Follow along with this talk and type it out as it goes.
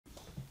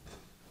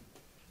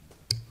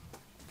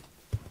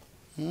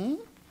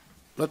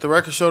Let the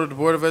record show that the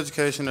Board of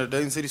Education of the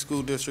Dayton City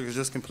School District has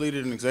just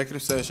completed an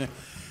executive session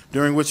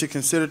during which it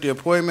considered the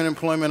appointment and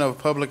employment of a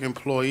public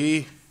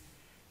employee.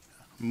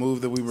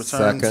 Move that we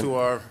return to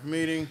our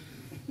meeting.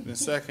 In a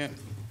second.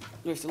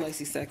 Mr.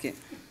 Lacey, second.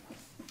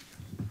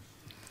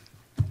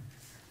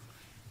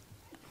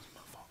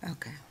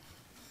 Okay.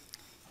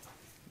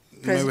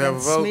 May we have a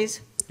President vote?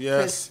 Smith?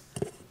 Yes.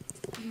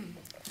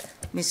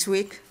 Ms.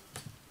 Wick?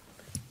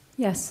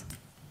 Yes.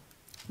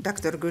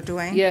 Dr.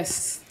 Goodwine?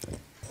 Yes.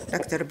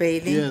 Dr.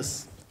 Bailey?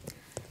 Yes.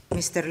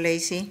 Mr.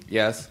 Lacey?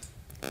 Yes.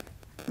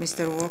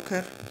 Mr.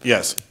 Walker?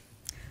 Yes.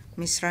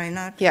 Ms.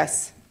 Rhynard?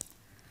 Yes.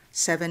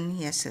 7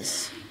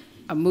 yeses.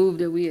 I move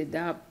that we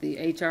adopt the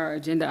HR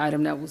agenda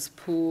item that was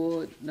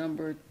pulled,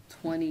 number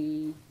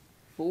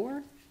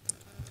 24?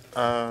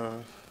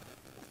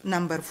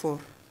 Number 4.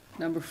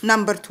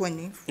 Number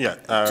 20. Yeah.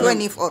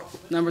 24.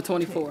 Number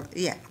 24.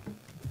 Yeah.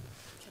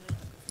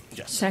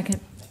 Yes. Second.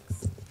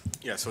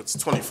 Yeah, so it's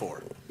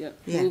 24. Yep.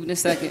 Yeah. Moved in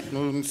second.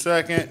 Moving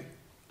second.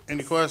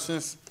 Any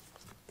questions?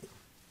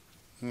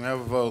 We have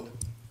a vote.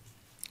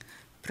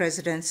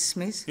 President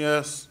Smith?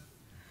 Yes.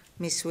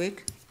 Ms.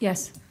 Wick?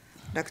 Yes.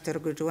 Dr.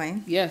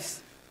 Goodwine?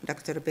 Yes.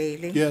 Dr.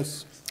 Bailey?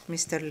 Yes.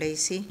 Mr.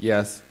 Lacey?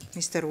 Yes.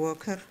 Mr.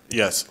 Walker?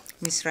 Yes.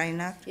 Ms.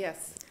 Rhynard?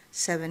 Yes.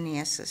 7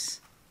 yeses.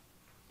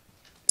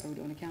 Are we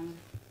doing the calendar?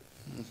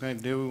 Okay,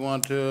 do we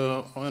want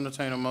to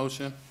entertain a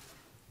motion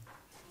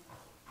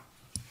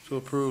to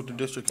approve the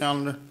district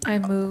calendar? I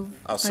move.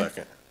 I'll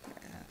second.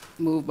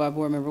 Moved by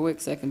Board Member Wick,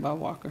 second by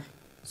Walker.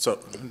 So,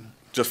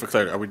 just for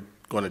clarity, are we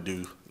going to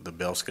do the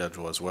bell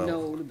schedule as well?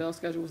 No, the bell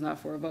schedule was not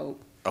for a vote.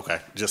 Okay,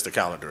 just the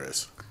calendar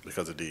is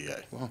because of DEA.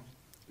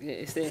 Yeah,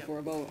 it said for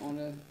a vote on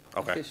the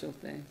Okay. official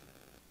thing.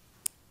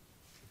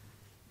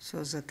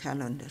 So the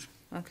calendar.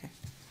 Okay.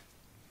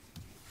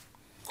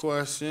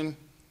 Question.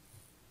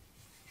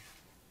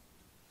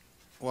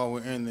 While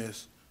we're in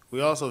this,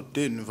 we also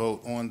didn't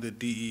vote on the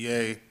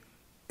DEA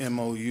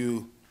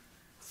MOU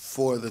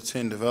for the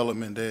 10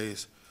 development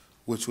days,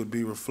 which would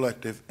be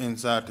reflective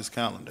inside this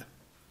calendar.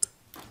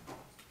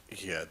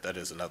 Yeah, that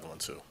is another one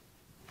too.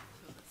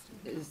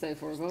 Did it say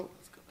for a vote?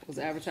 Was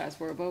it advertised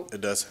for a vote?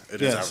 It does. It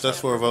is. Yes, advertised. that's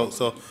for a vote.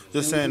 So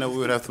just saying that we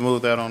would have to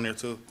move that on there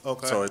too.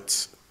 Okay. So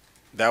it's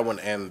that one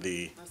and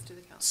the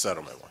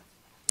settlement one.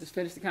 Just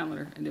finish the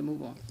calendar and then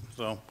move on.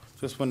 So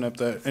just putting up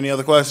that. Any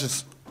other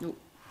questions? Nope.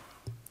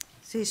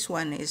 This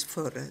one is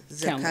for the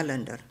Calendar.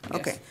 calendar. Yes.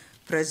 Okay.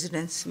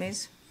 President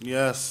Smith?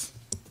 Yes.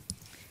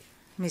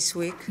 Ms.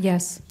 Wick?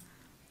 Yes.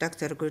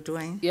 Dr.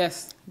 Goodwine?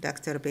 Yes.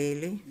 Dr.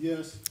 Bailey?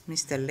 Yes.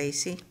 Mr.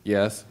 Lacey?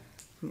 Yes.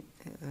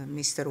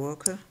 Mr.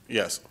 Walker?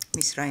 Yes.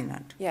 Ms.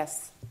 Rhynard?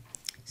 Yes.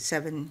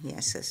 7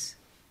 yeses.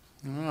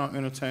 I'll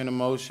entertain a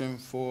motion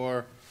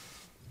for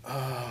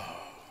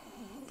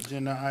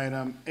agenda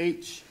item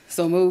H.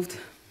 So moved.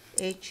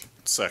 H?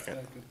 Second.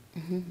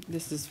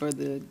 This is for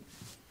the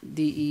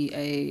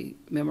DEA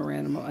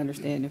memorandum of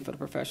understanding for the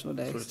professional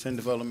For the days. 10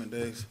 development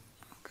days.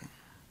 Okay.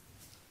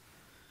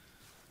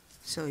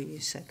 So you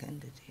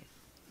seconded it?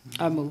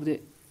 I moved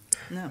it.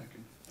 No.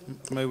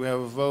 May we have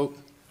a vote?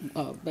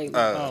 Bailey.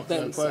 Oh,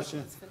 Bailey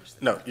question?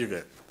 No, you're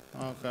good.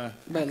 Okay.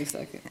 Bailey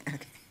second.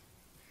 Okay.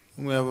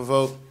 We have a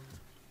vote?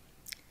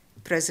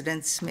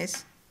 President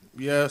Smith?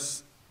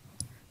 Yes.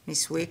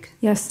 Ms. Wick?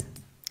 Yes.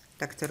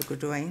 Dr.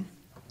 Goodwine?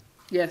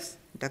 Yes.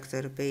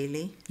 Dr.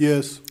 Bailey?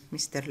 Yes.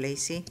 Mr.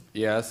 Lacey?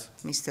 Yes.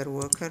 Mr.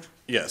 Walker?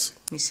 Yes.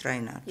 Ms.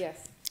 Rhynard?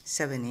 Yes.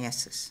 7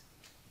 yeses.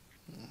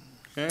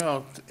 Okay,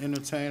 I'll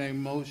entertain a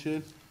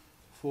motion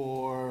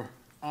for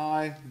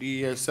I,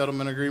 DEA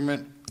settlement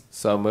agreement.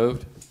 So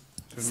moved.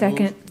 Been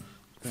Second.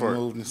 Been For-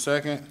 moved in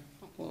second.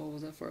 What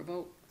was that for a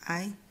vote?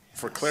 Aye?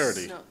 For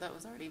clarity. No, that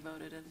was already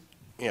voted in.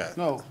 Yeah.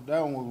 No, that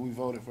one we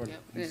voted for,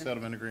 Yep. the Yeah.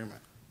 settlement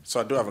agreement. So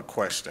I do have a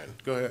question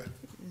Go ahead.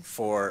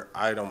 for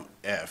item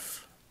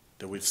F.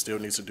 Do we still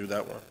need to do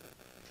that one?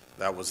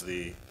 That was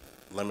the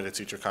limited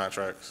teacher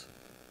contracts.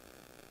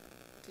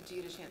 Did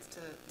you get a chance to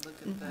look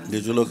at the?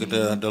 Did you look at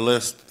the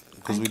list?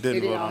 Because we It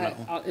didn't did vote all on that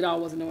one. have, it all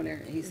wasn't on there.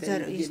 He said There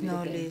he would is give me the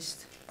no thing.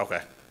 list.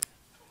 Okay.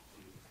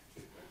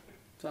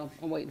 So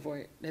I'm waiting for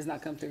it. It's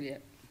not come through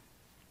yet.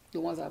 The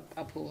ones I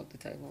pull up the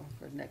table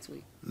for next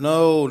week.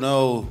 No,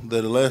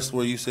 the list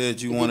where you said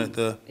you wanted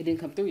the, It didn't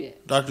come through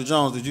yet. Dr.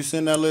 Jones, did you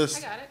send that list?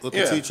 I got it. With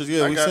Yeah, the teachers?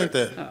 Yeah, I we got sent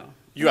it. that. Oh.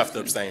 You have to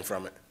abstain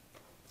from it.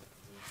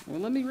 Well,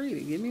 let me read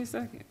it. Give me a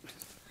second.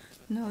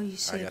 No, you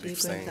said got you're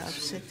going to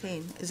abstain.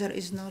 abstain. There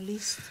is no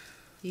list.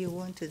 You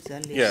wanted the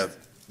list. Yeah,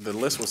 the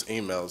list was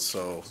emailed,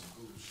 so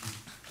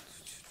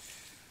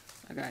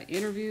I got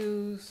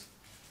interviews.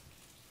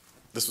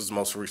 this was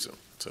most recent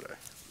today.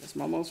 That's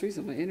my most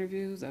recent one.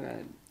 Interviews.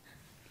 I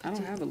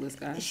don't have a list,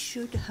 You guys.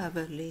 should have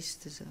a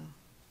list, though,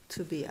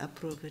 to be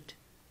approved.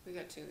 We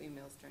got 2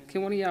 emails during.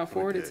 Can one of y'all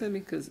forward it did. to me?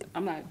 Because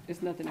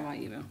it's nothing in my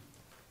email.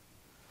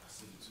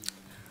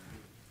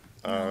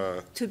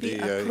 To be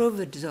DEA.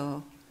 approved,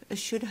 though, it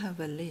should have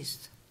a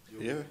list.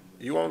 Yeah,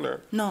 you on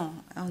there? No,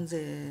 on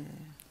the,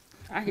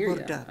 I hear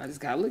Board you. doc. I just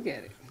gotta look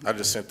at it. I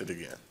just sent it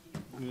again.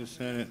 You just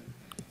sent it.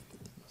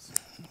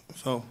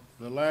 So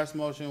the last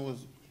motion was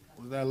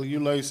Was that you,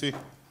 Lacey?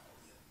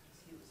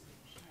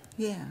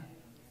 Yeah,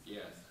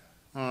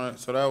 All right,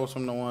 so that was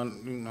from the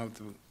one, you know,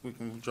 we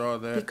can withdraw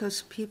that.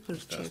 because people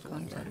That's check the one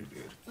on we that. already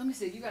did. Let me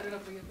see, you got it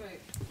up on your page?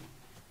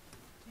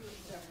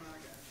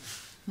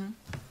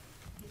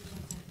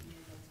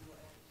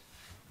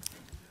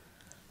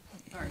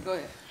 All right, go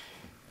ahead.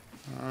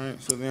 All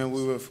right, so then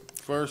we would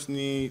first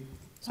need,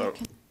 So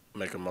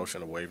make a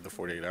motion to waive the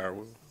 48-hour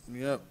rule.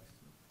 yep.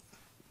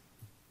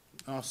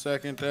 I'll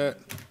second that.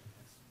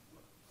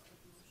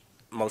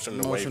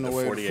 Motion to waive Motion the to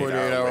waive the 48-hour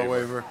 48-hour waiver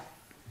waiver.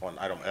 on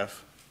item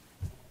F.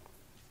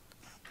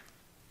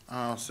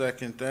 I'll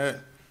second that.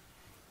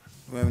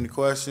 Do we have any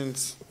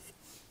questions?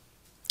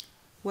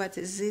 What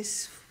is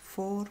this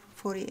for,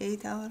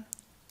 48 hour?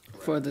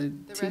 For the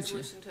The teacher.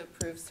 resolution to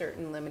approve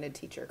certain limited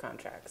teacher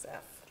contracts,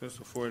 F. Just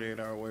a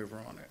 48-hour waiver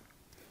on it.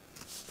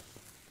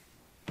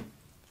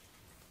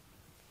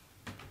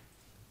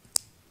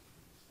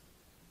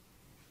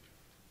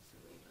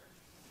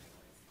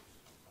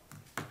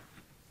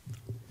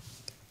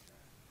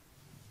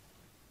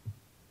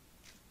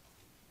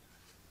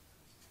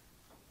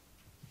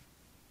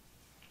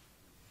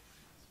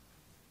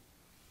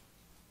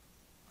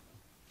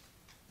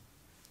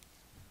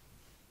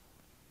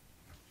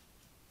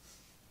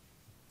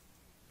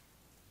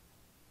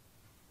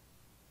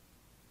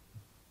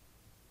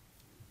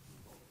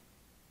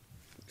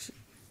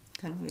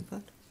 Can we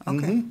vote?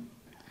 Okay.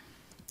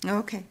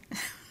 Okay.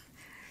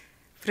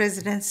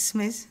 President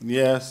Smith,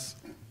 Yes.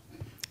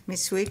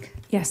 Ms. Wick,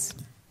 Yes.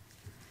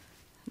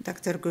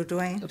 Dr.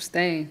 Goodwine,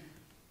 Abstain.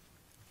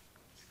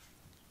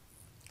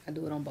 I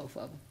do it on both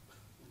of them.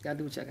 Y'all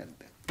do what y'all gotta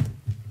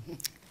do.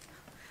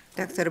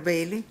 Dr.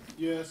 Bailey,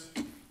 Yes.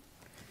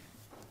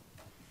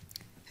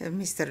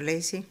 Mr.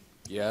 Lacey,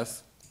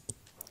 Yes.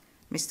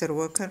 Mr.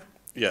 Walker,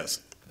 Yes.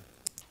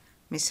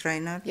 Ms.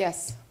 Rhynard.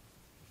 Yes.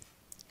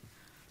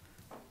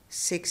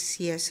 6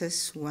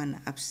 yeses,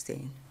 1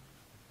 abstain.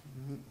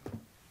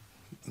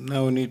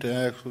 Now we need to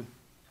actually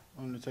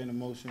entertain a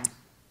motion.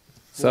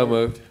 So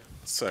moved.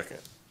 Second.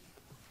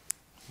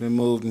 Been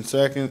moved in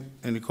second.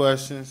 Any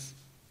questions?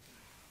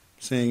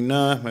 Seeing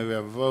none, may we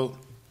have a vote?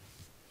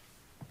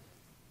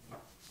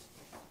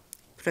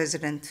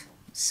 President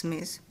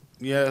Smith,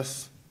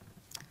 Yes.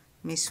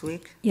 Ms.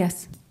 Wick,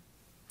 Yes.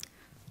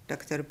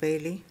 Dr.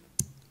 Bailey,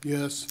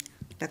 Yes.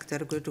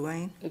 Dr.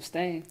 Goodwine,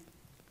 Abstain.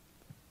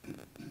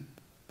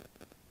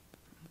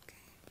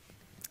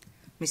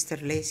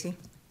 Mr. Lacey,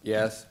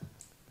 Yes.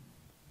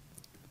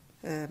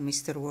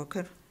 Mr.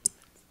 Walker,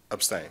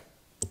 Abstain.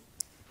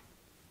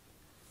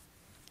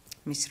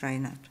 Ms.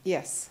 Rhynard.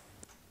 Yes.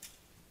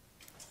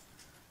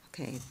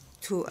 Okay,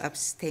 2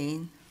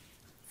 abstain,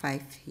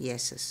 5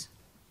 yeses.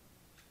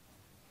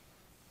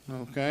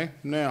 Okay,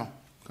 now,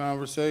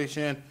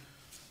 conversation,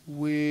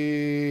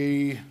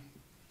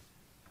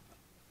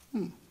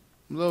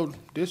 though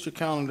district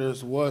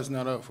calendars was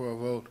not up for a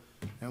vote,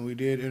 and we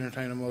did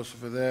entertain a motion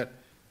for that,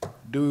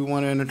 do we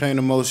want to entertain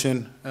a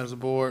motion as a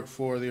board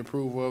for the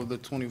approval of the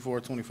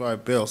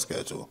 24-25 bail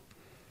schedule?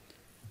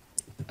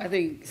 I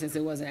think since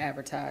it wasn't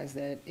advertised,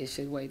 that it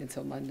should wait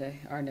until Monday,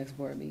 our next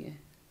board meeting.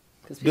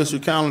 'Cause people-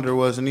 District calendar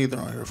wasn't either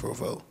on here for a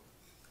vote.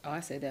 Oh,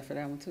 I said that for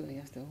that one too, and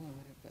y'all still went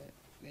with it, but,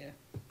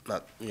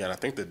 yeah. And I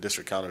think the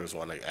district calendar is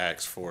one they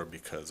asked for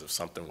because of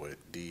something with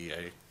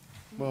DEA.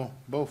 Well,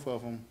 both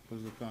of them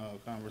was the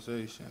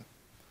conversation.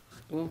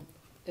 Well,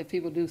 if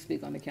people do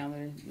speak on the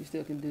calendar, you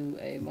still can do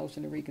a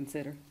motion to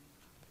reconsider.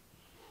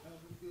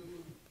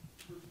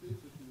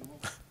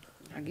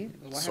 I get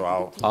it, but why So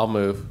have to do I'll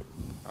move.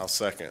 I'll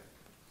second.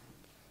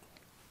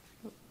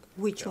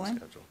 Which bail one?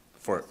 schedule.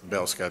 For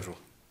bail schedule.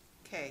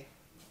 Okay.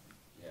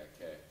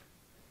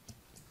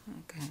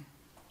 Okay.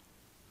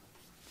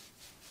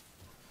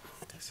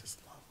 This is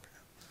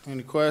long.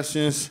 Any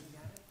questions?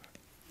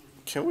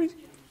 Can we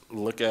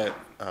look at,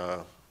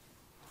 the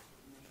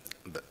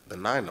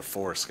 9 to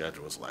 4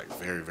 schedule is like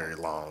very, very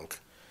long.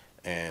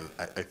 And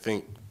I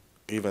think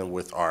even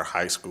with our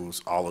high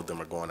schools, all of them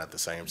are going at the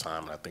same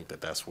time. And I think that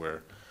that's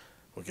where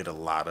we'll get a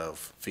lot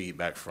of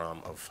feedback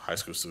from of high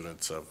school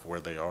students of where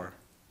they are.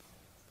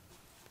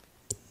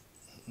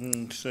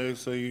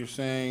 So you're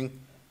saying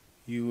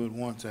you would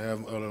want to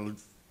have a little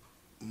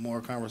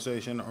more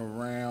conversation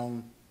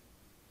around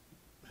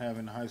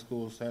having the high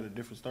schools at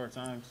different start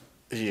times?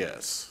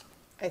 Yes.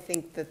 I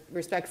think that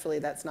respectfully,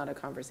 that's not a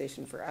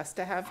conversation for us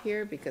to have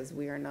here because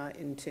we are not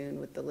in tune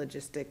with the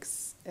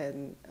logistics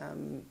and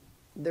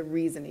the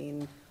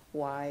reasoning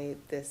why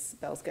this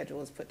bell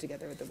schedule is put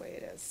together the way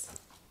it is.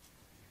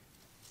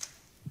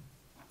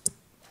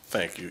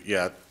 Thank you.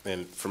 Yeah,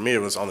 and for me, it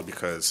was only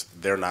because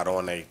they're not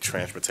on a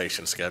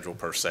transportation schedule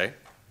per se.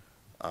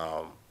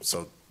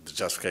 So the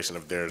justification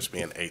of theirs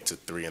being 8 to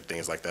 3 and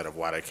things like that of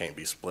why they can't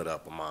be split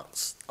up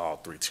amongst all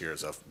 3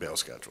 tiers of bail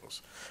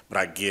schedules. But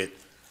I get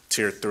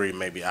tier 3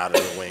 maybe out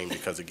of the wing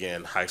because,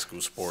 again, high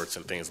school sports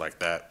and things like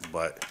that,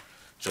 but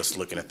just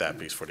looking at that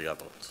piece for the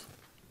other ones.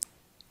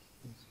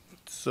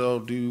 So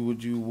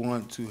would you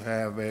want to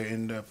have an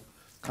in-depth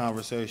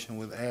conversation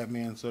with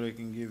admin so they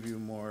can give you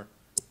more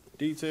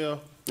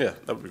detail? Yeah,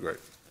 that would be great.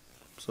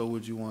 So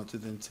would you want to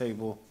then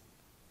table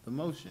the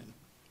motion?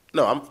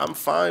 No, I'm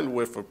fine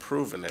with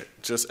approving it,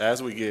 just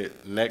as we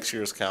get next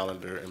year's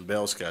calendar and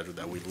bell schedule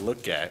that we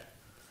look at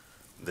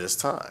this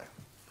time.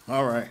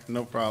 All right,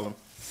 no problem.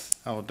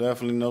 I will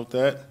definitely note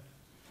that.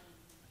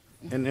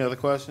 Any other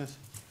questions?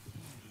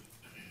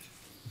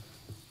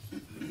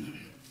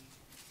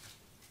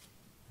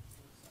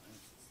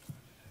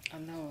 I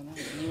know,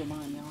 you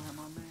remind me, I don't have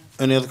my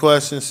math. Any other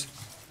questions?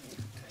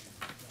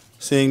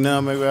 Seeing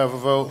none, may we have a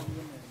vote?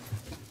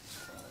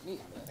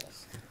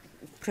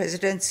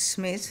 President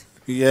Smith,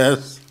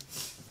 Yes.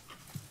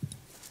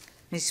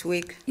 Ms.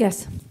 Wick,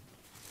 Yes.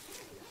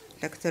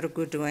 Dr.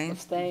 Goodwine,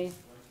 Abstain?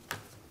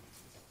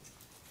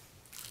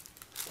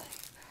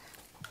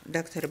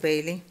 Dr.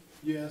 Bailey,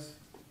 Yes.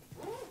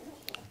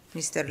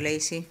 Mr.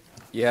 Lacey,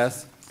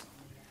 Yes.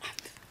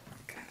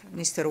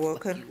 Mr.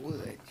 Walker,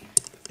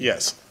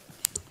 Yes.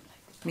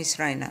 Ms.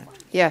 Rhynard.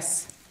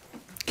 Yes.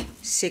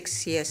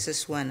 6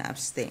 yeses, 1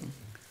 abstain.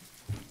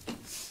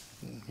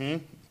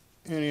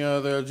 Any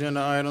other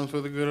agenda items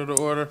for the good of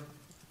the order?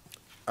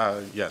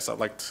 Yes, I'd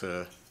like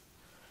to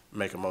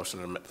make a motion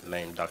to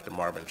name Dr.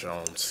 Marvin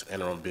Jones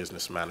interim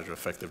business manager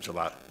effective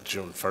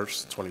June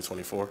 1st,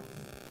 2024.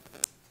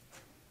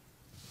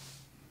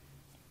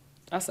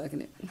 I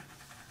second it.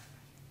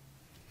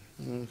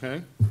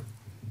 Okay.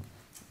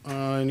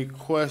 Any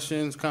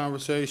questions,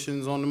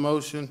 conversations on the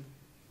motion?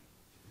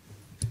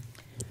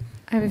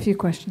 I have a few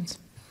questions.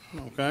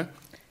 Okay.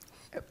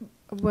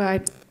 Well,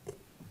 I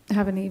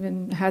haven't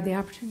even had the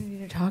opportunity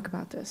to talk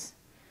about this,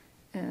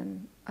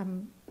 and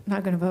I'm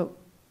not going to vote.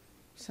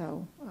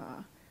 So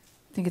I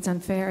think it's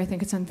unfair. I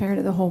think it's unfair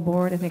to the whole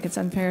board. I think it's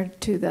unfair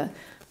to the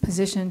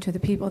position, to the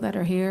people that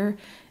are here,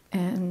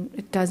 and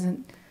it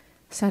doesn't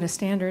set a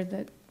standard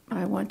that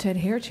I want to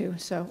adhere to.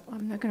 So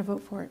I'm not going to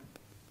vote for it.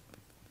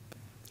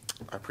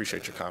 I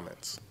appreciate your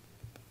comments.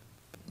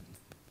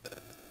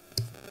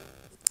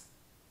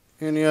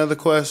 Any other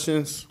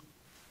questions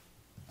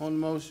on the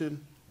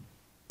motion?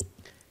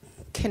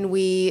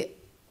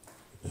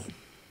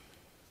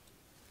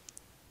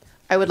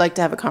 I would like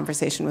to have a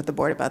conversation with the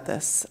board about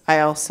this. I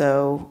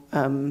also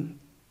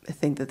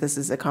think that this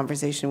is a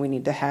conversation we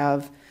need to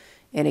have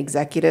in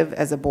executive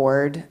as a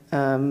board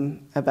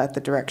about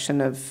the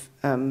direction of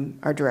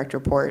our direct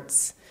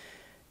reports.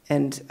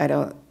 And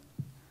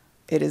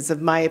it is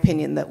of my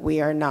opinion that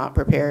we are not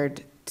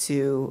prepared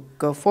to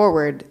go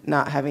forward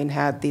not having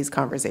had these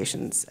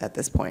conversations at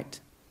this point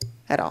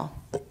at all.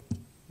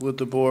 Would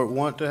the board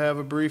want to have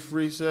a brief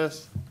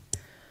recess?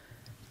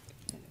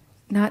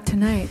 Not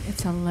tonight.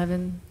 It's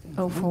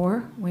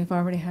 11:04. We've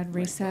already had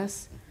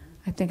recess.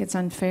 I think it's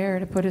unfair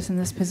to put us in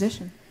this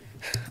position.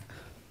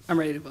 I'm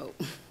ready to vote.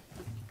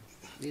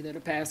 Either to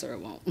pass or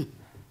it won't.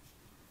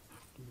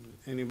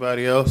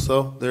 Anybody else?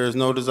 So there is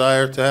no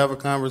desire to have a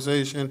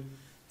conversation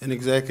in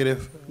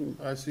executive,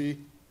 I see.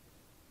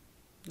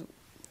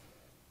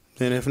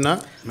 Then if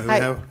not, may we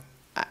have?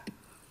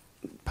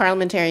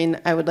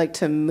 Parliamentarian, I would like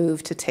to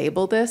move to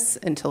table this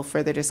until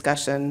further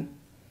discussion.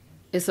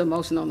 It's a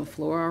motion on the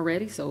floor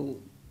already, so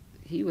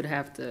he would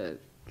have to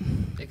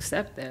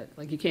accept that.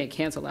 Like, you can't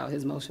cancel out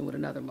his motion with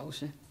another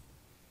motion.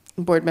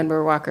 Board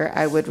Member Walker,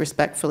 I would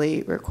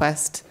respectfully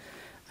request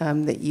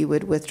that you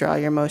would withdraw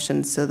your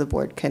motion so the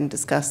board can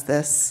discuss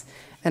this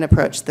and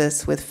approach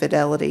this with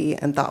fidelity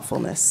and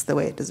thoughtfulness the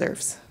way it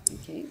deserves.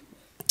 Okay.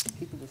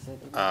 People just said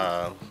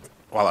they-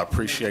 While I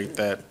appreciate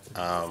that,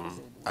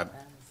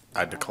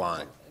 I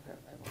decline.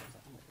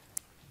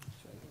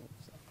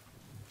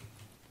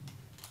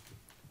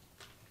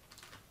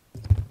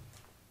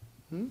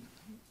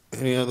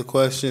 Any other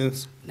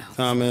questions,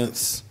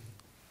 comments?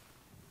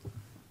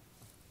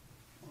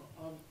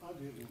 I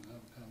did want to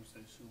have a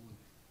conversation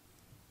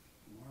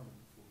with Marvin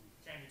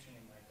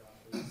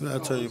before. I'll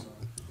tell you.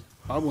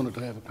 I wanted to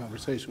have a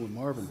conversation with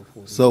Marvin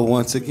before. So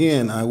once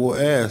again, I will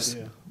ask,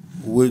 Yeah.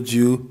 would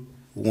you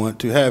want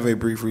to have a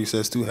brief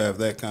recess to have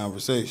that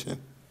conversation?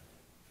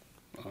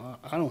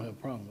 I don't have a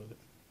problem with it.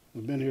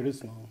 We've been here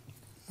this long.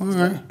 All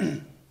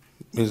right.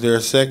 Is there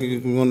a second?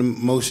 You want a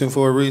motion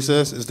for a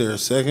recess? Is there a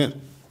second?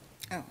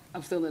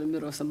 I'm still in the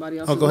middle of somebody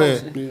else's Oh, go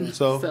ahead. motion. Yeah.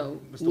 So, So,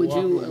 Mr. would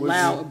Walker, you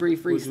allow a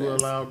brief recess? Would you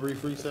allow a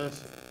brief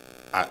recess?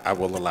 I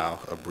will allow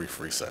a brief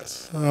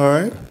recess. All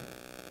right.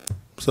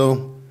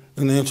 So,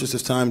 in the interest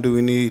of time, do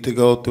we need to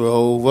go through a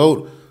whole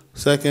vote,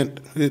 second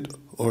it,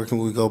 or can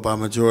we go by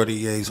majority,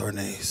 yeas or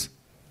nays?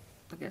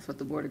 I guess what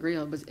the board agree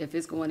on, but if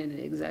it's going into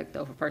the exec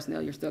though for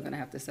personnel, you're still gonna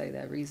have to say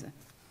that reason.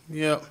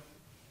 Yep.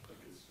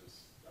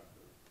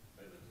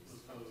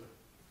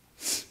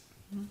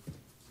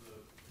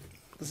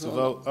 It's a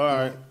vote. All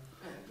right.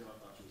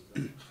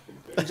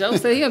 Joe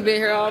said he gonna be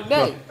here all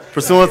day.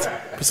 Pursuant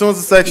to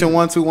section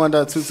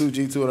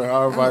 121.22G2 of the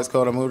Ohio Revised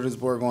Code, I move that this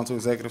board go into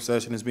executive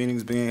session. This meeting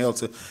is being held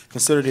to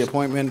consider the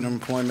appointment and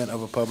employment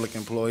of a public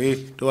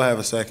employee. Do I have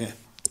a second?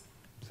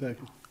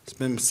 Second. It's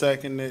been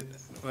seconded.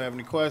 Do I have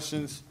any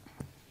questions?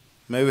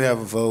 May we have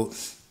a vote?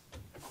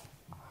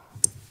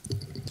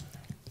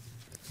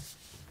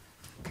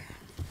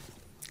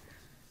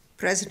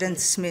 President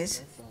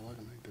Smith, That's all I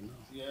can make to know.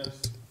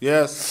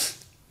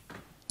 Yes.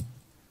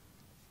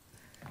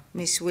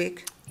 Ms.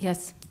 Wick,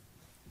 Yes.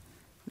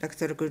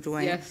 Dr.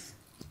 Goodwine, Yes.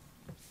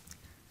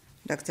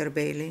 Dr.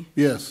 Bailey,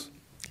 Yes.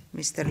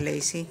 Mr.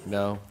 Lacey,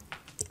 No.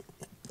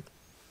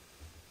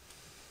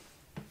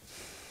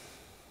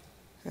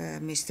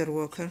 Mr.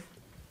 Walker.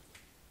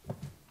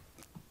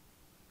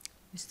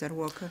 Mr.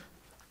 Walker,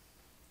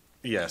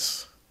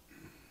 Yes.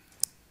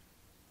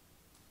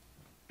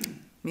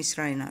 Ms.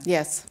 Rhynard.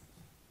 Yes.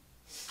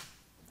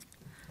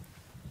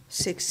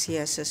 6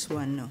 yeses,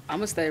 1 no. I'm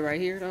gonna stay right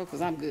here though,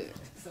 because I'm good.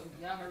 So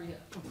y'all hurry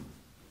up.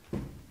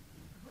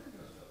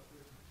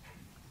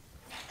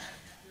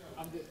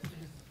 I'm good.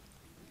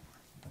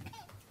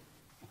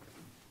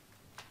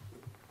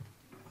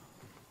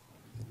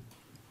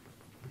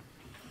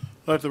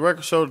 Let the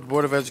record show the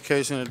Board of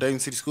Education of Dayton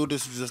City School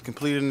District just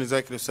completed an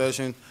executive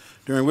session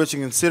during which it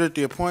considered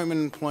the appointment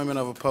and employment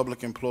of a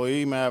public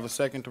employee. May I have a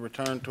second to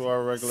return to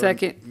our regular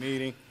Second.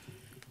 meeting?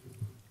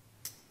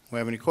 We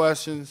have any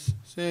questions?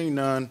 Seeing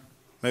none,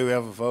 may we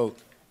have a vote?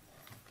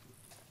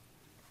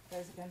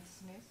 President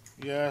Smith,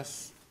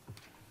 Yes.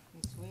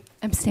 Ms. Wick,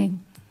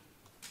 Abstain.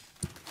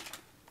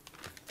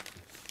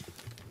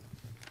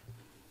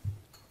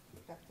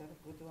 Dr.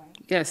 Goodwine,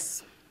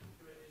 Yes.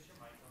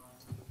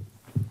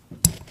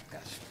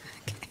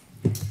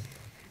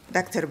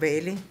 Dr.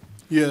 Bailey,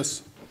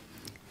 Yes.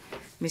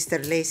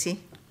 Mr. Lacey,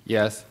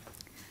 Yes.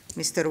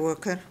 Mr.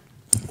 Walker,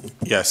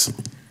 Yes.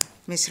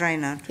 Ms.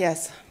 Rhynard.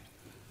 Yes.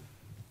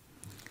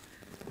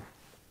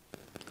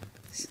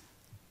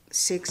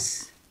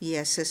 6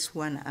 yeses,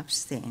 1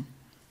 abstain.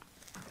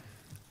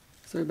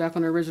 So we're back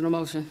on the original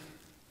motion.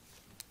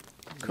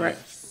 Correct.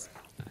 Yes.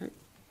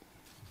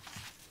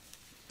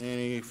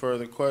 Any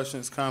further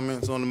questions,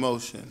 comments on the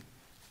motion?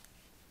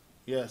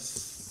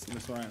 Yes,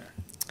 Ms. Reiner.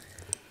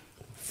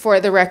 For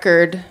the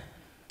record,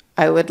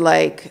 I would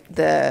like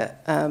the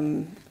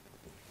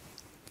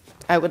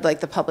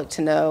public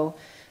to know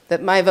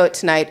that my vote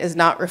tonight is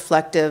not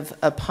reflective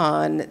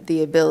upon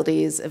the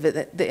abilities of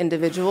the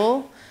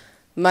individual.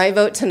 My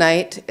vote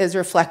tonight is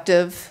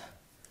reflective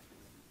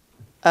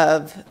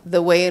of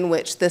the way in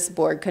which this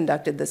board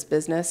conducted this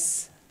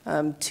business.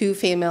 2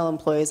 female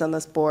employees on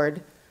this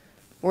board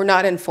were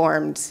not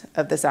informed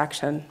of this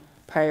action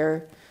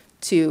prior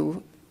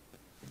to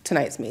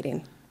tonight's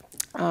meeting.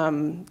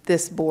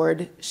 This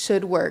board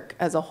should work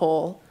as a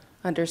whole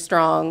under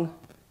strong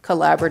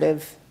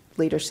collaborative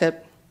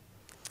leadership.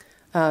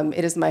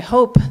 It is my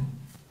hope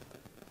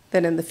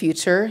that in the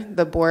future,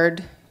 the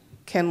board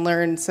can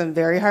learn some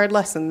very hard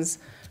lessons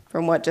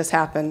from what just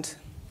happened.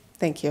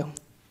 Thank you.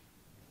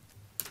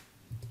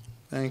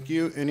 Thank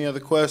you. Any other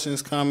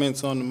questions,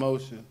 comments on the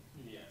motion?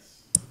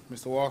 Yes.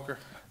 Mr. Walker?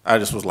 I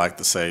just would like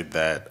to say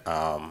that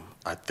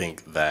I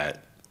think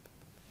that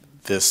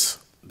this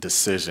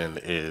decision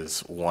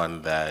is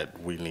one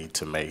that we need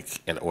to make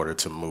in order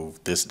to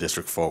move this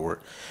district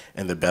forward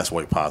in the best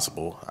way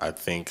possible. I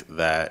think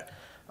that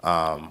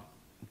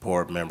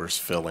board members'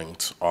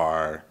 feelings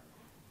are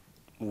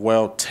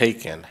well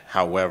taken.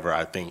 However,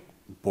 I think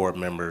board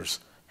members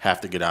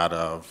have to get out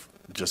of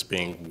just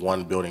being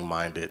one building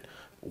minded,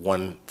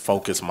 one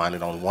focus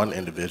minded on one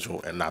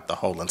individual and not the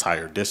whole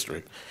entire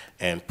district,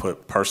 and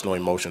put personal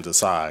emotions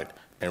aside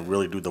and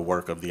really do the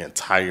work of the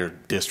entire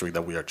district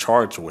that we are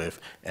charged with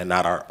and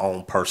not our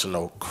own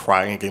personal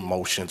crying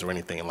emotions or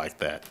anything like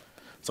that.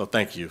 So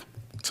thank you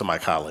to my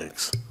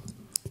colleagues.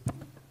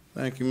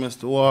 Thank you,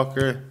 Mr.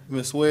 Walker.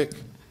 Ms. Wick?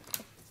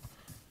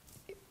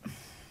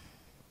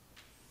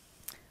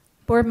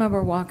 Board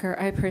Member Walker,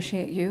 I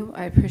appreciate you.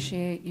 I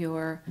appreciate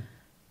your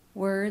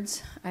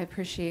words. I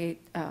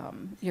appreciate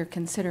your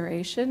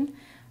consideration.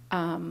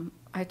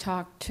 I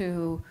talk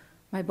to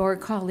my board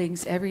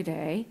colleagues every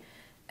day,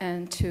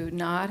 and to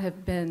not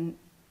have been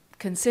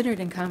considered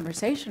in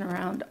conversation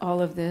around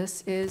all of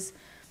this is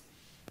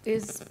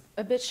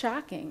a bit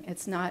shocking.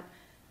 It's not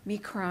me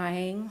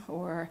crying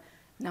or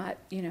not,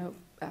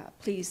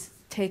 please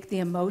take the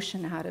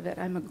emotion out of it.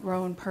 I'm a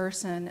grown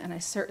person, and I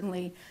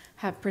certainly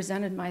have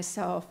presented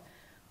myself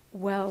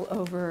well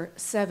over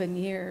 7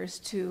 years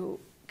to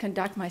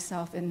conduct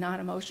myself in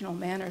non-emotional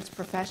manners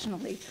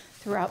professionally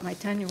throughout my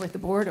tenure with the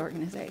board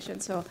organization.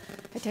 So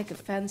I take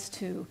offense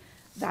to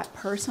that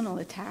personal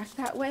attack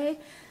that way.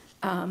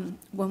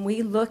 When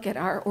we look at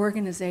our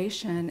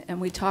organization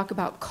and we talk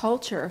about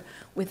culture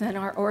within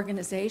our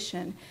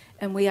organization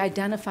and we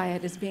identify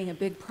it as being a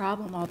big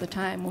problem all the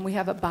time, when we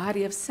have a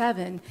body of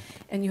 7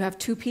 and you have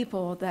 2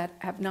 people that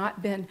have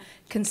not been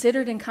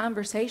considered in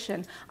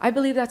conversation, I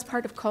believe that's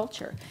part of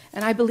culture.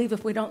 And I believe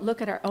if we don't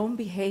look at our own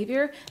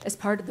behavior as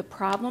part of the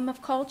problem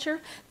of culture,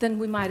 then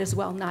we might as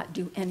well not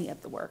do any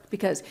of the work.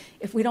 Because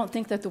if we don't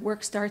think that the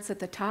work starts at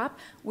the top,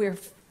 we're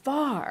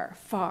far,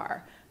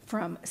 far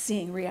from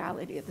seeing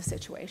reality of the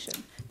situation,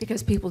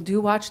 because people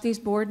do watch these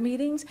board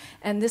meetings,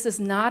 and this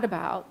is not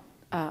about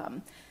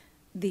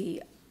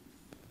the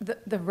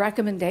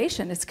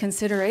recommendation. It's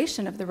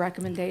consideration of the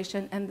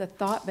recommendation and the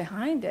thought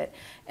behind it.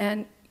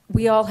 And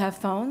we all have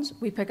phones.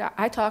 We pick up.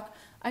 I talk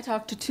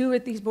to 2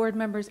 of these board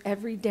members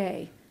every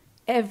day,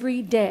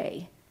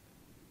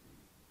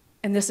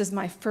 And this is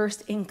my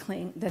first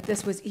inkling that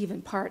this was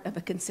even part of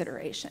a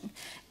consideration.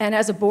 And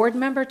as a board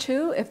member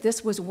too, if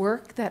this was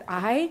work that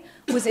I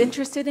was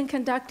interested in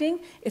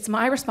conducting, it's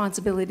my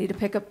responsibility to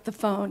pick up the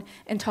phone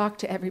and talk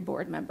to every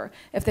board member.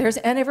 If there's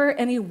ever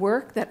any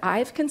work that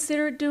I've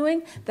considered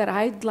doing that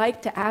I'd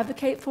like to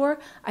advocate for,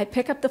 I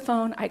pick up the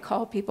phone, I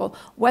call people.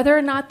 Whether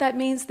or not that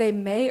means they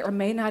may or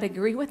may not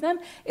agree with them,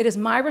 it is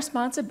my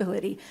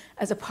responsibility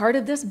as a part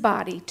of this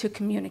body to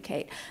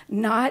communicate,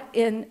 not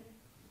in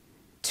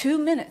 2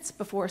 minutes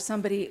before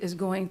somebody is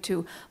going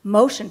to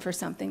motion for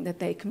something that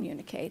they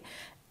communicate.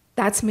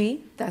 That's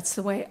me. That's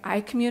the way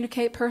I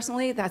communicate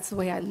personally. That's the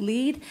way I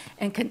lead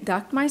and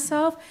conduct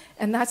myself.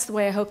 And that's the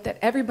way I hope that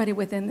everybody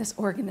within this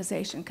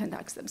organization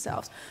conducts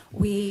themselves.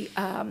 We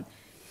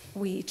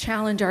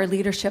challenge our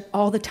leadership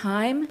all the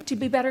time to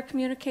be better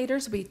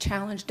communicators. We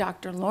challenge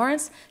Dr.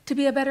 Lawrence to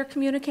be a better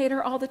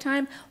communicator all the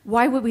time.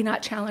 Why would we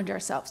not challenge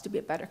ourselves to be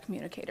better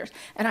communicators?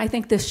 And I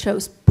think this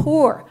shows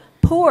poor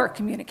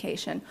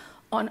communication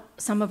on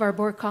some of our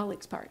board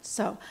colleagues' parts.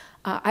 So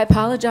I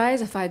apologize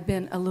if I've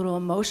been a little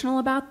emotional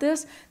about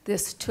this.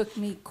 This took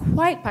me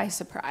quite by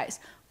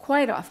surprise,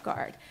 quite off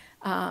guard.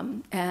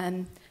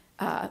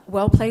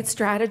 Well-played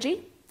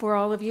strategy for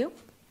all of you.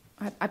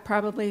 I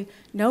probably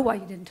know why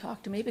you didn't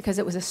talk to me, because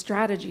it was a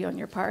strategy on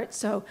your part.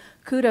 So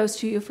kudos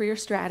to you for your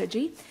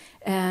strategy.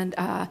 And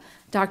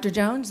Dr.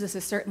 Jones, this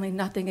is certainly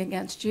nothing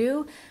against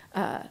you.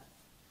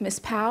 Ms.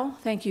 Powell,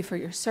 thank you for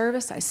your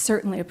service. I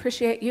certainly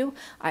appreciate you.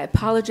 I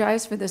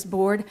apologize for this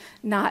board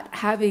not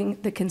having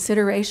the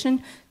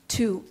consideration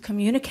to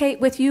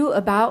communicate with you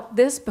about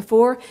this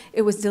before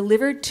it was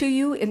delivered to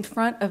you in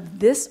front of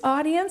this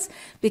audience,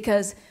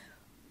 because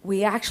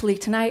we actually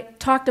tonight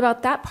talked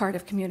about that part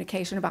of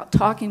communication, about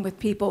talking with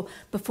people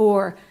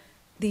before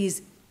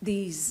these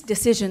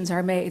decisions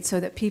are made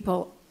so that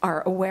people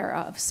are aware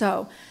of.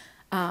 So,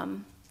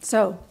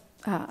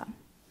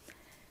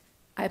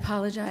 I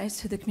apologize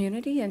to the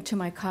community and to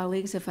my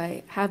colleagues if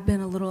I have been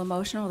a little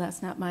emotional.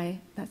 That's not my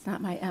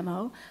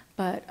MO,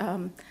 but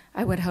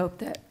I would hope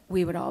that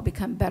we would all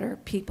become better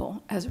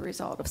people as a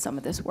result of some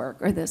of this work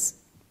or this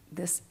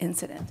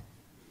incident.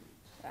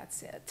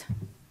 That's it.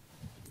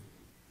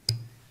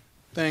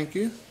 Thank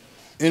you.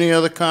 Any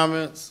other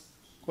comments,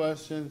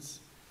 questions?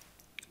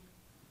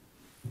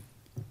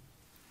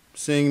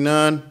 Seeing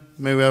none,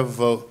 may we have a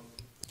vote?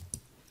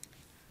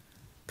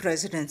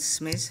 President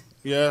Smith,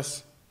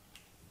 Yes?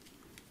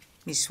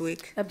 Ms.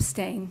 Wick,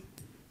 Abstain.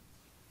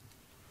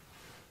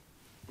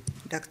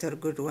 Dr.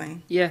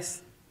 Goodwine,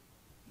 Yes.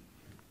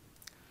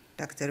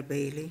 Dr.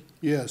 Bailey,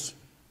 Yes.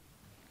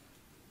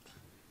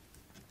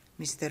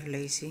 Mr.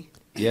 Lacey,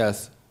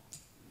 Yes.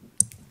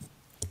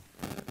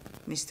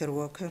 Mr.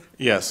 Walker,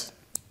 Yes.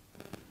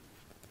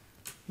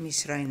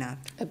 Ms. Rhynard.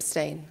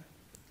 Abstain.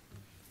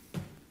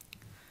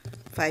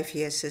 5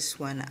 yeses,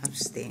 1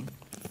 abstain.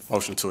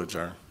 Motion to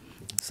adjourn.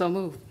 So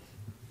moved.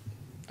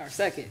 Our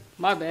second.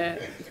 My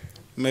bad.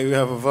 May we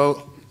have a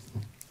vote?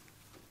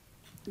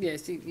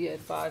 Yes, you had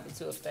 5 and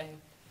 2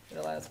 abstain for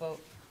the last vote.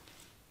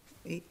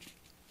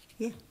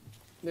 Yeah,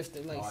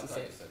 Mr. Lacey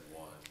said.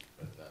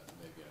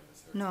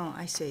 no,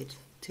 I said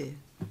 2.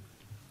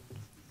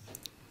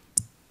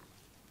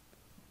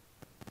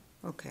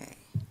 Okay.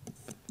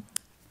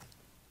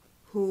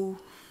 Who?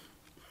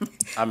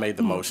 I made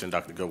the motion,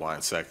 Dr.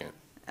 Goodwine second.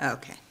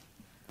 Okay.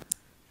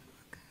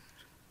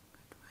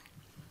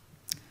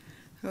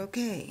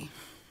 Okay.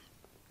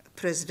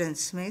 President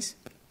Smith,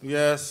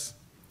 Yes?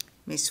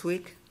 Ms.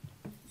 Wick,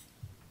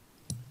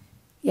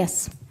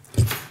 Yes.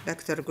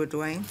 Dr.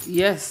 Goodwine,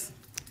 Yes.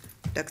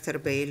 Dr.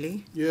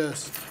 Bailey,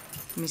 Yes.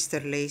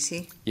 Mr.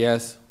 Lacey,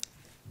 Yes.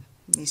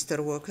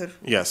 Mr. Walker,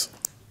 Yes.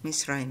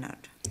 Ms.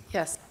 Rhynard.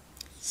 Yes.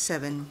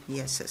 7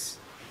 yeses.